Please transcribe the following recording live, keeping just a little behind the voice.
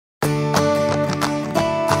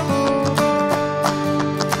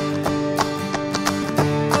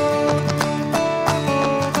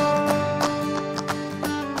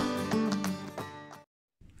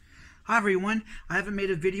Hi everyone, I haven't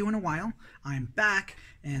made a video in a while. I'm back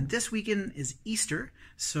and this weekend is Easter.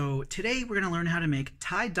 So today we're going to learn how to make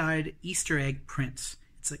tie-dyed Easter egg prints.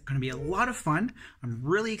 It's going to be a lot of fun. I'm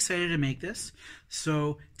really excited to make this.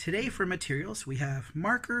 So today for materials we have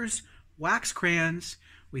markers, wax crayons,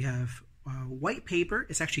 we have white paper,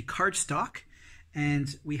 it's actually cardstock,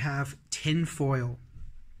 and we have tin foil.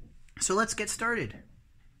 So let's get started.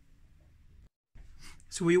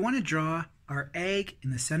 So we want to draw our egg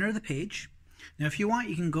in the center of the page. Now if you want,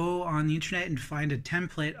 you can go on the internet and find a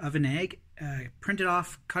template of an egg, print it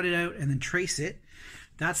off, cut it out, and then trace it.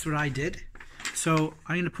 That's what I did. So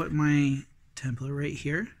I'm going to put my template right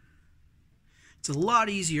here. It's a lot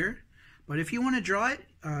easier, but if you want to draw it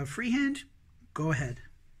freehand, go ahead.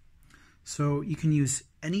 So you can use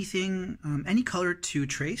anything, any color to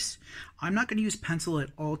trace. I'm not going to use pencil at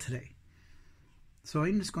all today. So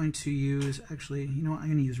I'm just going to use, actually, you know what, I'm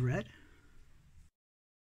going to use red.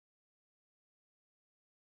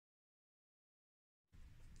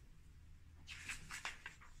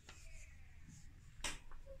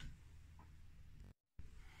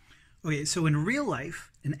 Okay, so in real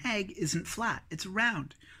life, an egg isn't flat, it's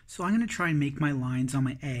round. So I'm going to try and make my lines on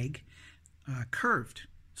my egg curved,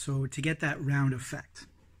 so to get that round effect.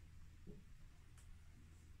 So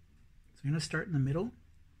I'm going to start in the middle.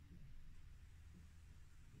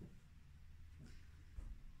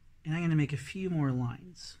 And I'm going to make a few more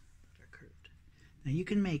lines that are curved. Now you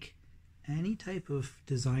can make any type of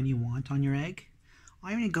design you want on your egg.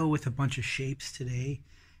 I'm going to go with a bunch of shapes today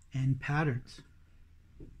and patterns.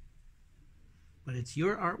 But it's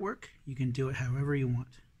your artwork. You can do it however you want.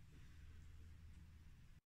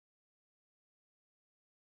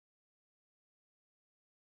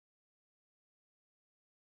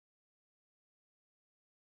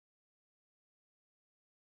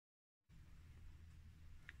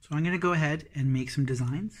 So I'm going to go ahead and make some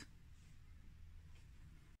designs.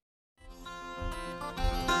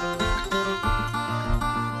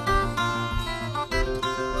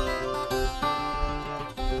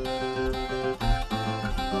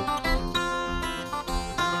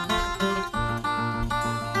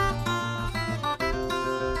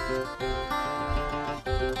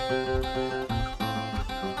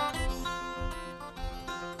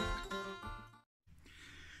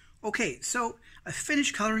 Okay, so I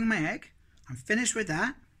finished coloring my egg. I'm finished with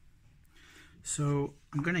that. So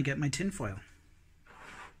I'm going to get my tin foil.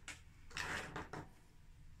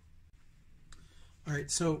 Alright,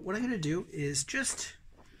 so what I'm going to do is just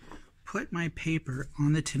put my paper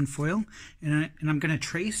on the tin foil, and I'm going to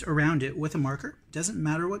trace around it with a marker. Doesn't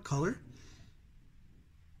matter what color.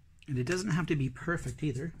 And it doesn't have to be perfect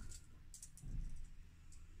either.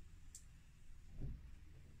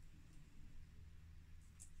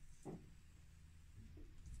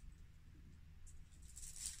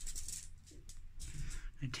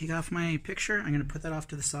 I take off my picture, I'm going to put that off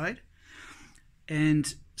to the side.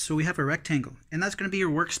 And so we have a rectangle, and that's going to be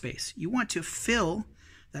your workspace. You want to fill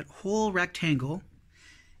that whole rectangle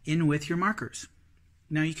in with your markers.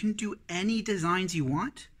 Now you can do any designs you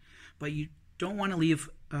want, but you don't want to leave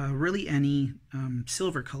really any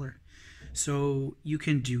silver color. So you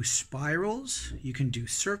can do spirals, you can do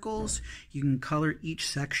circles, you can color each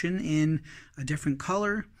section in a different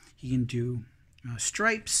color, you can do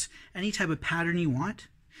stripes, any type of pattern you want.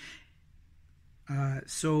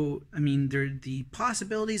 So, I mean, the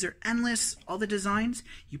possibilities are endless, all the designs.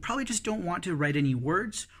 You probably just don't want to write any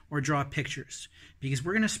words or draw pictures, because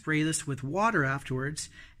we're going to spray this with water afterwards,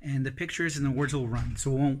 and the pictures and the words will run,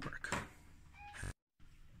 so it won't work.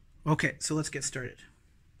 Okay, so let's get started.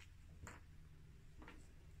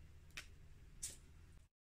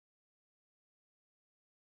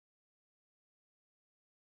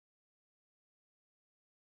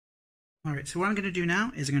 Alright, so what I'm going to do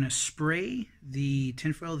now is I'm going to spray the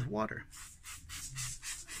tinfoil with water.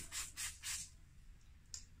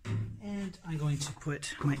 And I'm going to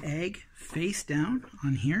put my egg face down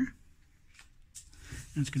on here.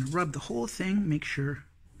 And it's going to rub the whole thing, make sure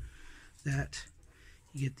that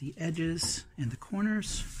you get the edges and the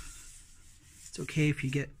corners. It's okay if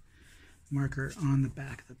you get marker on the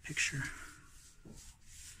back of the picture.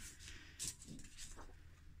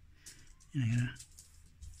 And I'm going to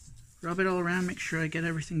rub it all around, make sure I get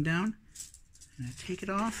everything down. And I take it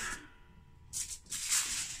off.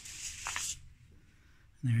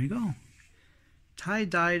 And there you go.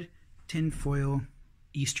 Tie-dyed tinfoil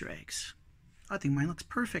Easter eggs. I think mine looks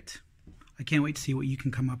perfect. I can't wait to see what you can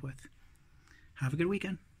come up with. Have a good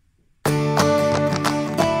weekend.